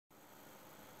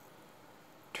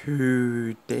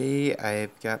Today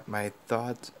I've got my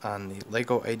thoughts on the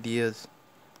Lego Ideas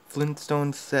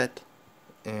Flintstones set,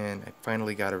 and I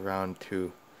finally got around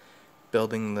to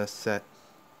building this set,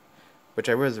 which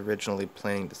I was originally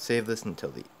planning to save this until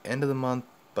the end of the month,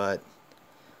 but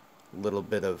a little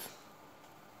bit of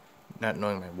not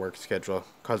knowing my work schedule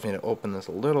caused me to open this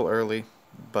a little early,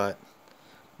 but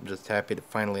I'm just happy to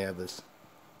finally have this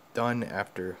done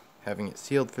after having it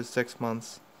sealed for 6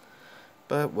 months.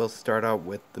 But we'll start out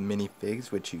with the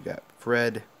minifigs, which you got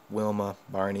Fred, Wilma,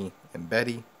 Barney, and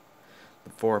Betty, the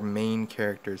 4 main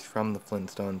characters from the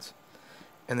Flintstones.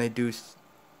 And they do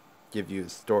give you a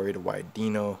story to why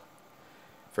Dino,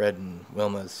 Fred, and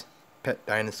Wilma's pet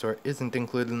dinosaur isn't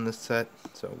included in this set,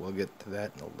 so we'll get to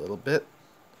that in a little bit.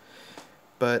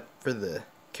 But for the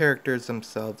characters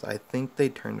themselves, I think they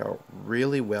turned out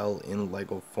really well in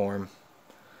Lego form.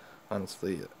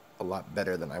 Honestly, a lot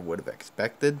better than I would have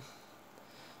expected.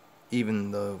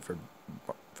 Even though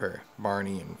for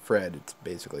Barney and Fred, it's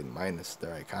basically minus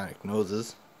their iconic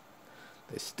noses.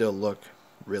 They still look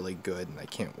really good, and I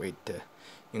can't wait to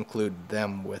include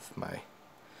them with my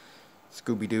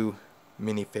Scooby-Doo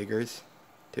minifigures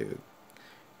to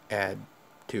add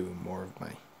to more of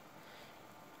my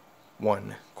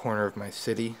one corner of my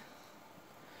city.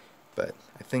 But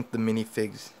I think the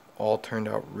minifigs all turned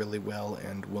out really well,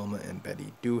 and Wilma and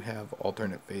Betty do have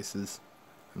alternate faces.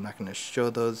 I'm not going to show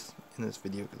those in this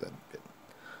video because that'd be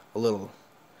a little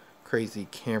crazy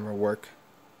camera work.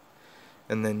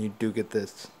 And then you do get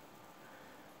this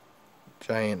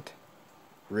giant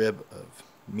rib of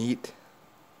meat,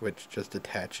 which just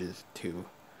attaches to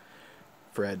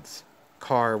Fred's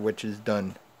car, which is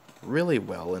done really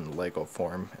well in Lego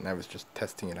form. And I was just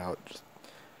testing it out just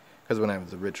because when I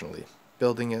was originally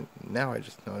building it, now I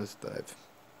just noticed that I've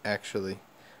actually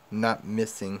not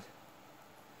missing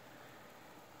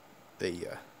the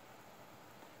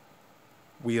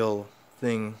wheel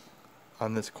thing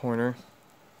on this corner.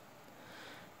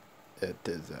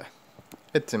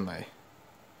 It's in my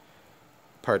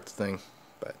parts thing,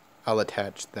 but I'll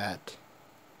attach that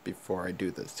before I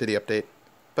do the city update.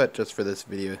 But just for this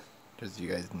video, as you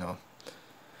guys know,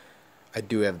 I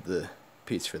do have the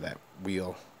piece for that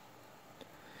wheel,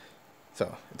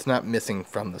 so it's not missing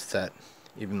from the set,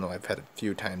 even though I've had a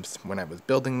few times when I was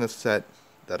building this set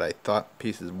that I thought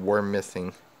pieces were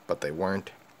missing, but they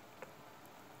weren't.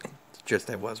 It's just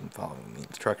I wasn't following the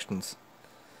instructions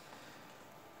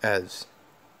as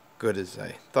good as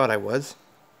I thought I was.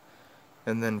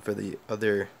 And then for the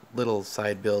other little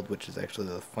side build, which is actually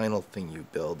the final thing you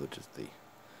build, which is the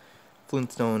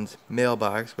Flintstones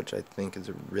mailbox, which I think is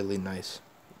a really nice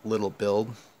little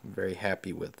build. I'm very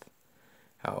happy with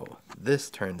how this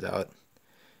turns out.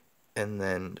 And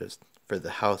then just for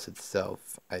the house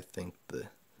itself, I think the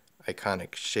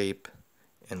iconic shape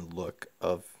and look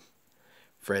of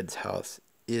Fred's house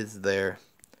is there.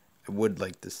 I would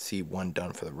like to see one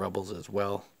done for the Rubbles as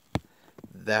well.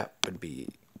 That would be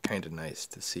kind of nice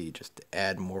to see, just to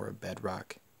add more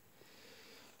bedrock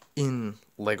in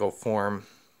Lego form.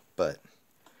 But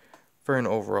for an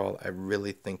overall, I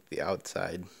really think the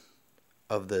outside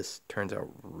of this turns out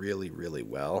really, really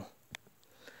well.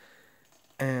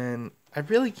 And I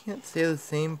really can't say the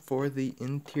same for the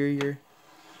interior.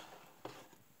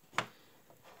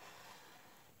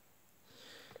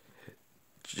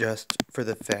 Just for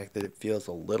the fact that it feels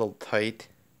a little tight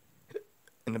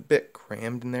and a bit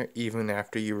crammed in there, even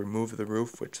after you remove the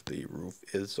roof, which the roof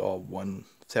is all one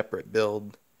separate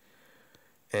build,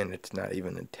 and it's not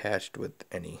even attached with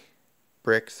any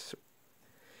bricks.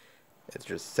 It's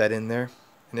just set in there,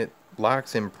 and it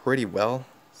locks in pretty well,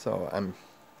 so I'm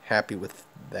happy with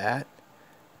that.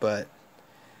 But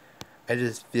I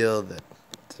just feel that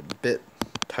it's a bit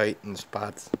tight in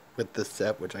spots with this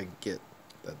set, which I get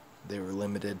that they were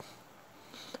limited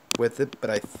with it. But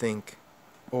I think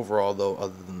overall, though,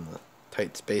 other than the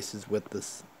tight spaces with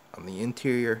this on the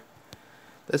interior,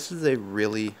 this is a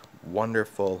really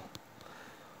wonderful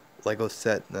Lego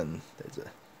set. And then there's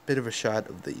a bit of a shot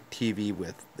of the TV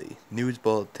with the news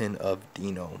bulletin of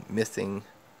Dino missing.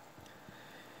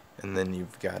 And then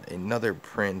you've got another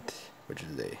print, which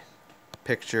is a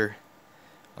picture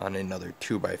on another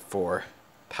 2x4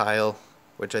 tile,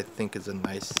 which I think is a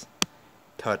nice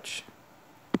touch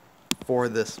for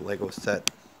this Lego set.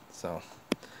 So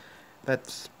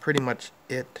that's pretty much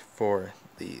it for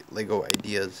the Lego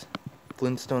Ideas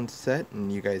Flintstones set,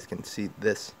 and you guys can see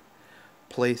this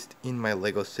placed in my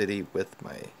Lego City with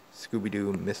my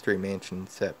Scooby-Doo Mystery Mansion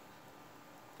set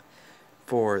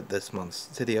for this month's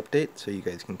city update. So you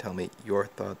guys can tell me your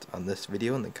thoughts on this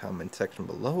video in the comment section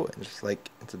below, and just like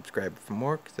and subscribe for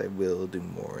more, because I will do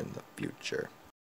more in the future.